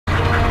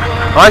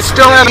I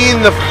still haven't seen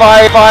the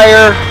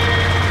fire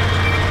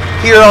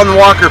here on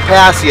Walker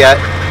Pass yet,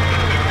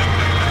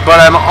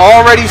 but I'm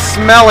already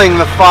smelling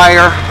the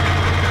fire.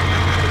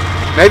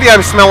 Maybe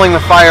I'm smelling the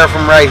fire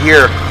from right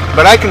here,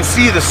 but I can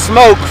see the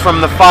smoke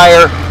from the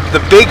fire, the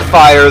big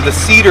fire, the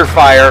cedar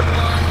fire,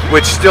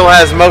 which still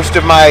has most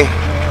of my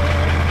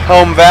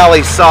home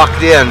valley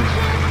socked in.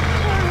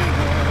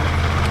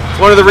 It's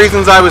one of the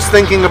reasons I was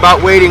thinking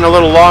about waiting a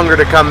little longer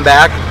to come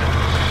back,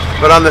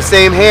 but on the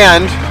same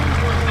hand,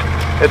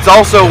 it's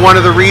also one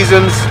of the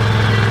reasons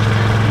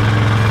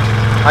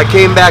I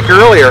came back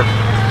earlier.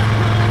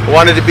 I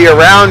wanted to be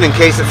around in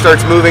case it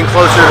starts moving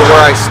closer to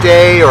where I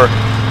stay, or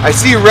I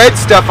see red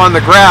stuff on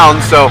the ground,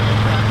 so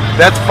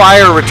that's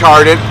fire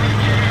retardant.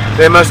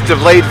 They must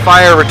have laid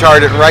fire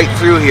retardant right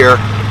through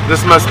here.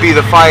 This must be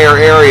the fire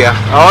area.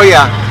 Oh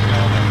yeah.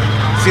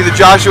 See the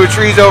Joshua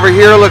trees over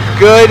here look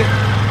good.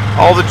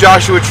 All the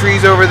Joshua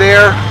trees over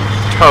there,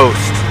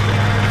 toast.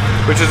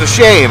 Which is a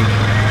shame.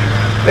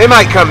 They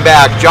might come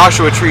back.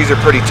 Joshua trees are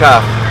pretty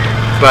tough,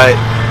 but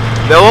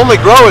they'll only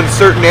grow in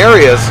certain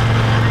areas,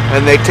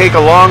 and they take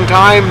a long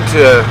time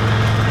to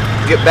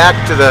get back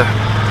to the...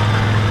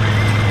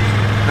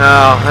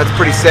 Oh, that's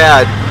pretty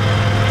sad.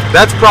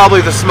 That's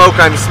probably the smoke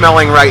I'm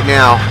smelling right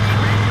now.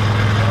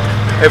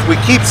 If we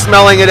keep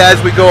smelling it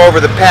as we go over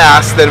the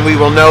pass, then we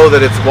will know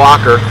that it's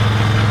Walker.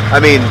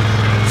 I mean,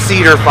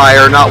 cedar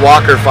fire, not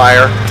Walker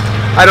fire.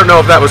 I don't know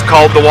if that was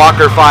called the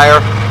Walker fire.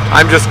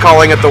 I'm just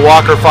calling it the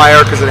Walker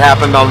fire because it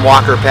happened on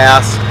Walker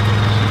Pass.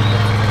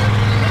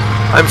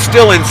 I'm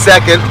still in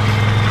second.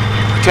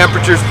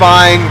 Temperature's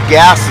fine.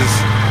 Gases.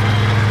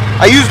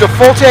 I used a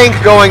full tank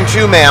going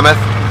to Mammoth.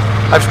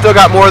 I've still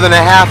got more than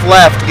a half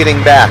left getting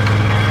back.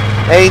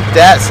 Ain't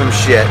that some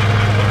shit?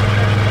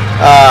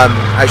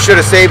 I should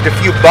have saved a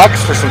few bucks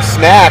for some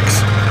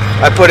snacks.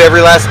 I put every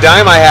last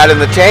dime I had in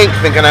the tank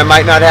thinking I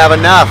might not have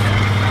enough.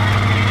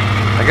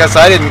 I guess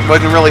I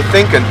wasn't really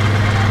thinking.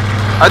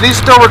 Are these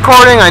still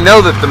recording? I know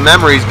that the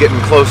memory's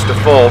getting close to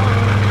full.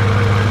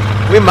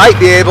 We might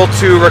be able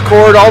to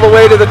record all the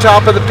way to the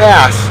top of the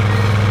pass.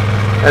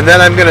 And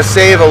then I'm going to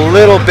save a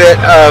little bit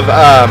of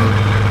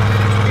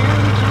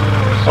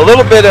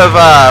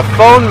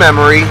phone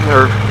memory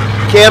or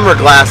camera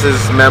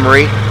glasses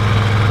memory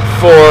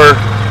for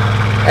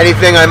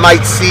anything I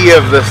might see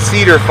of the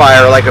cedar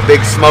fire, like a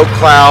big smoke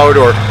cloud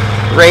or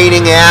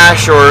raining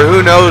ash or who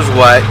knows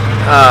what.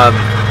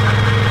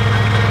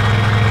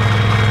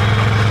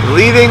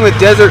 Leaving the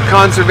desert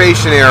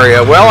conservation area.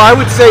 Well, I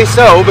would say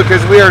so,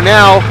 because we are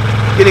now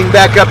getting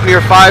back up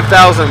near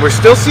 5,000. We're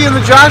still seeing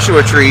the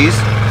Joshua trees,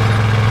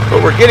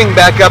 but we're getting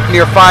back up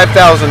near 5,000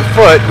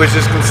 foot, which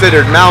is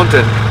considered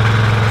mountain.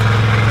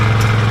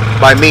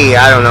 By me,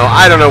 I don't know.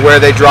 I don't know where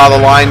they draw the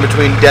line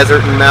between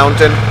desert and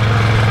mountain.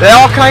 They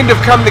all kind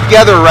of come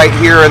together right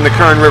here in the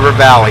Kern River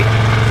Valley.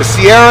 The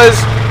Sierras,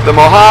 the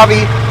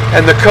Mojave,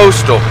 and the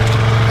coastal.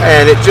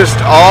 And it just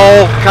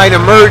all kind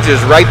of merges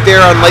right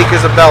there on Lake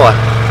Isabella.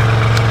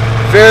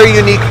 Very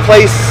unique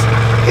place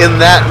in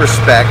that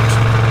respect.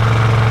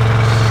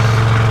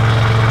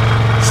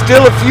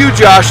 Still a few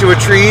Joshua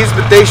trees,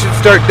 but they should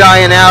start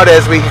dying out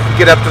as we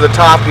get up to the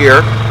top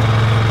here.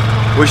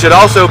 We should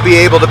also be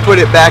able to put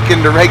it back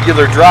into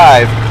regular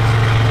drive.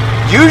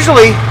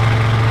 Usually,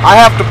 I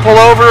have to pull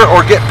over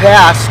or get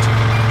past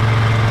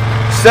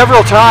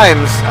several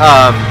times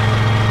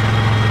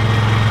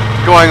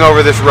going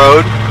over this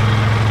road.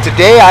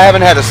 Today, I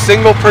haven't had a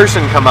single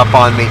person come up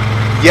on me.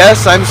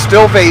 Yes, I'm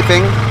still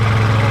vaping.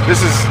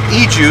 This is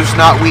e-juice,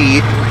 not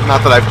weed.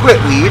 Not that I've quit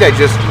weed, I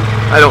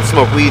don't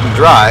smoke weed and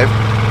drive.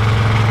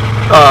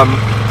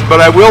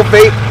 But I will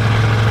vape.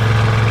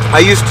 I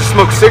used to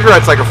smoke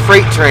cigarettes like a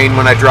freight train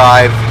when I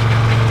drive.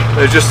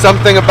 There's just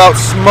something about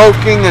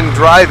smoking and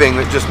driving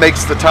that just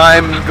makes the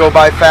time go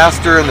by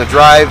faster and the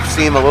drive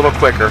seem a little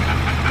quicker.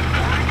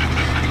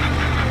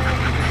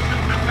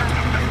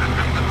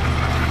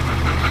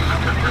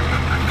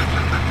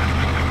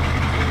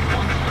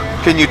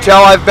 Can you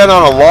tell I've been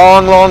on a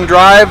long, long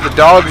drive? The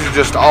dogs are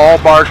just all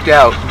barked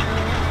out.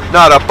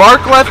 Not a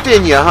bark left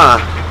in you, huh?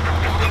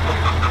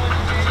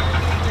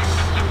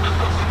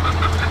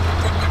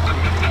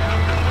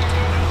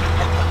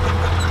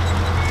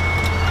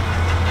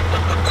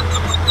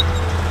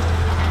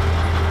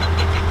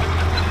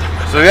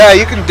 So yeah,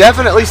 you can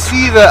definitely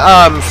see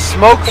the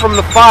smoke from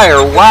the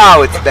fire.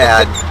 Wow, it's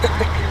bad.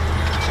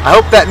 I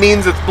hope that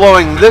means it's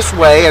blowing this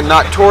way and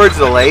not towards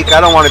the lake.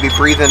 I don't want to be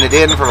breathing it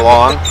in for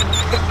long.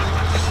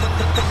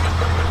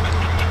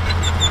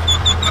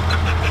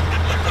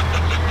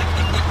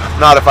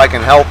 Not if I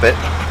can help it.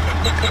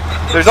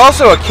 There's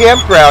also a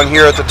campground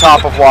here at the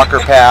top of Walker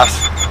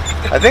Pass.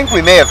 I think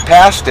we may have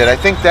passed it. I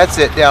think that's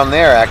it down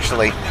there,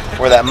 actually,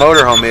 where that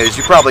motorhome is.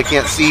 You probably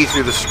can't see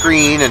through the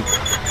screen and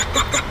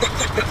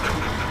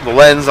the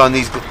lens on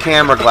these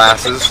camera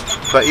glasses.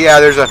 But yeah,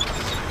 there's a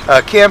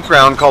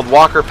campground called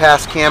Walker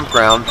Pass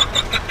Campground.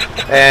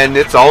 And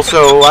it's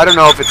also, I don't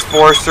know if it's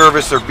Forest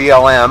Service or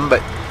BLM,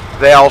 but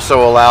they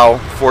also allow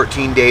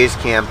 14 days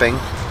camping.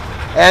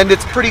 And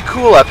it's pretty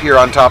cool up here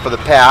on top of the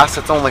pass.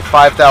 It's only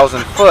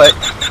 5,000 foot.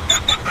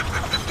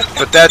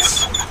 But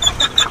that's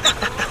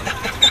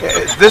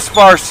this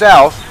far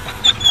south,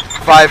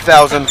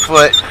 5,000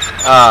 foot,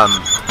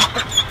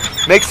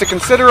 makes a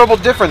considerable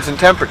difference in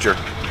temperature.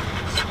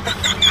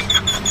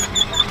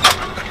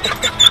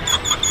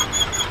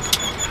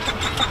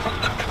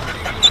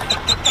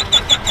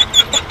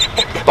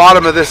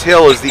 Bottom of this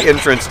hill is the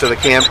entrance to the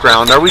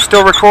campground. Are we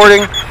still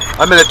recording?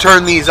 I'm going to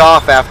turn these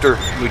off after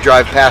we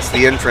drive past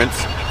the entrance.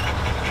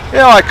 You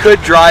know, I could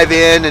drive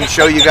in and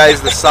show you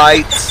guys the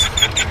sights.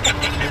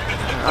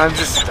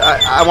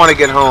 I want to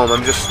get home.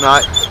 I'm just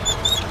not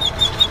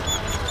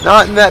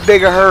in that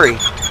big a hurry.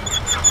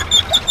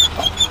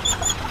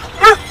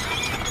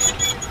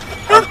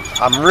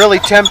 I'm really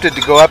tempted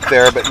to go up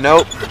there, but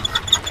nope.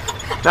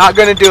 Not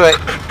going to do it.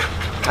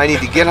 I need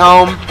to get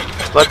home,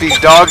 let these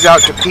dogs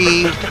out to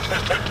pee,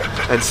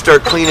 and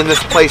start cleaning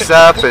this place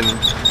up and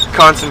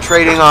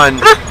concentrating on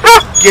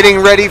getting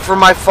ready for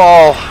my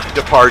fall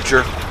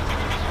departure.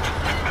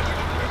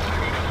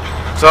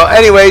 So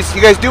anyways,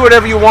 you guys do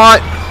whatever you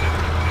want.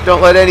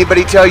 Don't let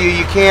anybody tell you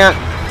you can't.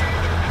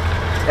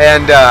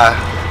 And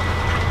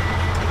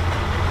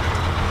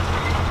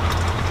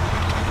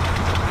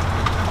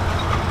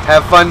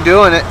have fun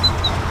doing it.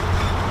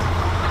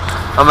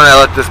 I'm gonna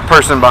let this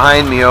person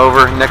behind me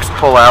over next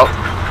pull out.